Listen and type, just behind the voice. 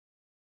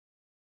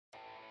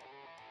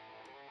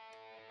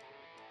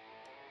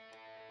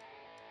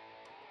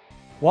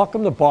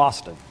Welcome to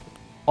Boston.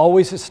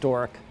 Always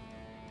historic,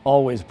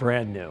 always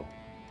brand new.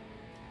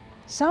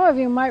 Some of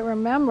you might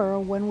remember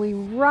when we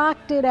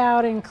rocked it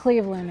out in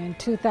Cleveland in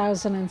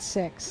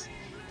 2006.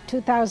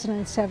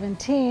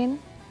 2017,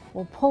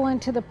 we'll pull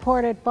into the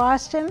port at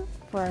Boston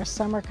for our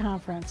summer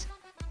conference.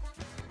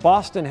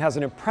 Boston has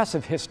an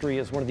impressive history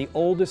as one of the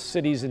oldest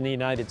cities in the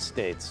United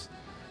States,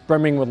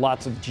 brimming with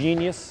lots of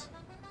genius,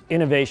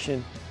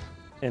 innovation,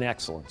 and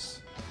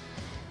excellence.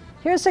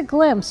 Here's a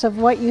glimpse of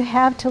what you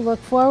have to look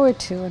forward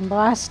to in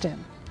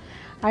Boston.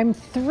 I'm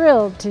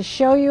thrilled to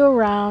show you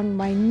around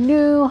my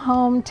new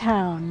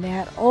hometown,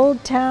 that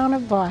old town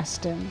of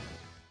Boston.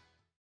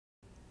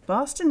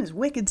 Boston is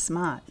wicked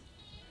smart.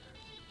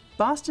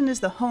 Boston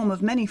is the home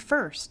of many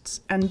firsts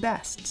and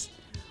bests,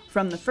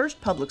 from the first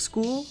public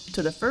school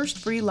to the first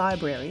free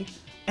library,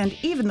 and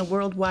even the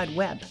World Wide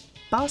Web.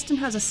 Boston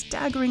has a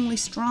staggeringly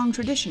strong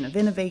tradition of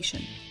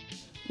innovation.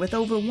 With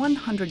over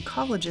 100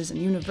 colleges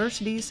and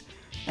universities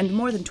and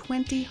more than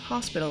 20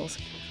 hospitals,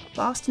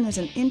 Boston is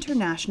an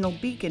international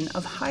beacon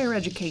of higher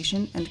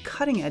education and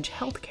cutting-edge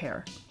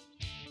healthcare.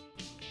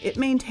 It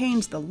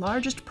maintains the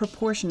largest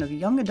proportion of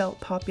young adult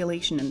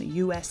population in the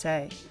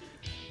USA,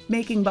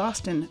 making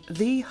Boston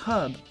the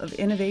hub of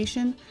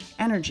innovation,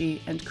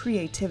 energy, and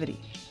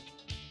creativity.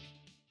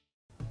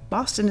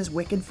 Boston is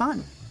wicked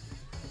fun.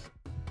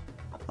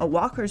 A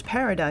walker's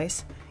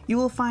paradise, you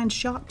will find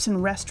shops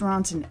and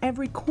restaurants in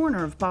every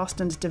corner of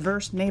Boston's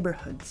diverse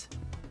neighborhoods.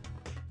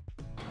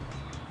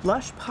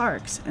 Lush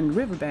parks and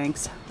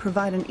riverbanks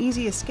provide an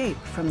easy escape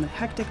from the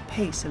hectic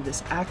pace of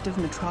this active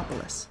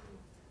metropolis.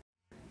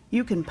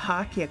 You can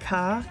park your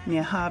car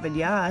near Harvard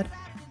Yard,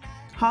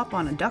 hop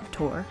on a duck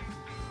tour,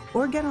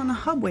 or get on a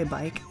Hubway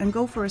bike and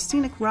go for a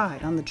scenic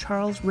ride on the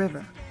Charles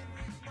River.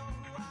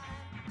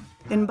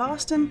 In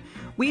Boston,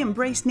 we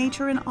embrace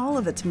nature in all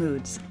of its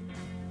moods.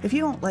 If you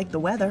don't like the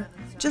weather,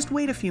 just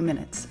wait a few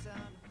minutes.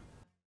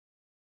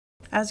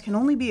 As can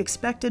only be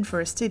expected for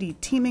a city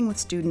teeming with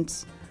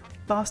students,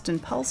 Boston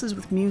pulses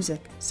with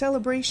music,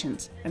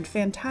 celebrations, and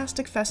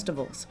fantastic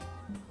festivals.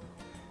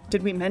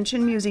 Did we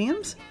mention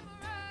museums?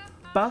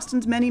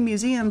 Boston's many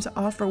museums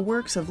offer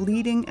works of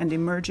leading and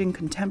emerging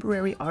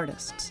contemporary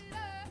artists.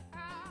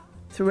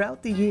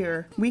 Throughout the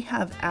year, we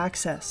have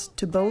access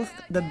to both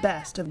the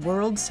best of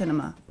world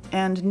cinema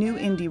and new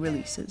indie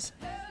releases.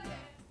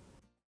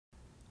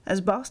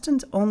 As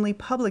Boston's only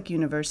public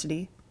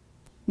university,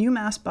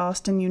 UMass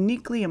Boston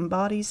uniquely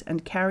embodies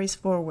and carries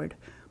forward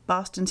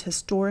Boston's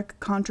historic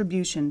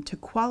contribution to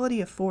quality,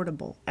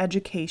 affordable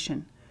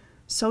education,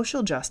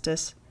 social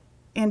justice,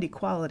 and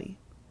equality.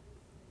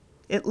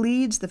 It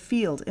leads the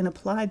field in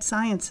applied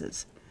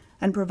sciences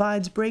and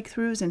provides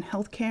breakthroughs in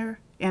healthcare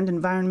and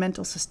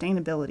environmental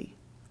sustainability.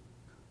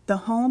 The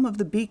home of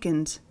the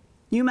beacons,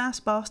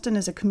 UMass Boston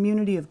is a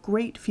community of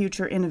great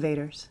future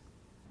innovators.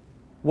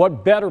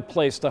 What better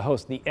place to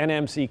host the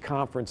NMC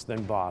conference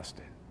than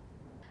Boston?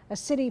 A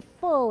city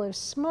full of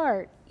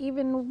smart,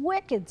 even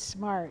wicked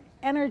smart,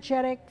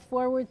 energetic,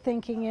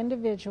 forward-thinking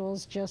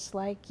individuals just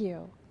like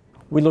you.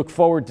 We look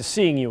forward to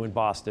seeing you in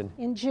Boston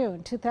In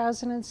June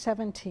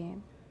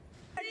 2017.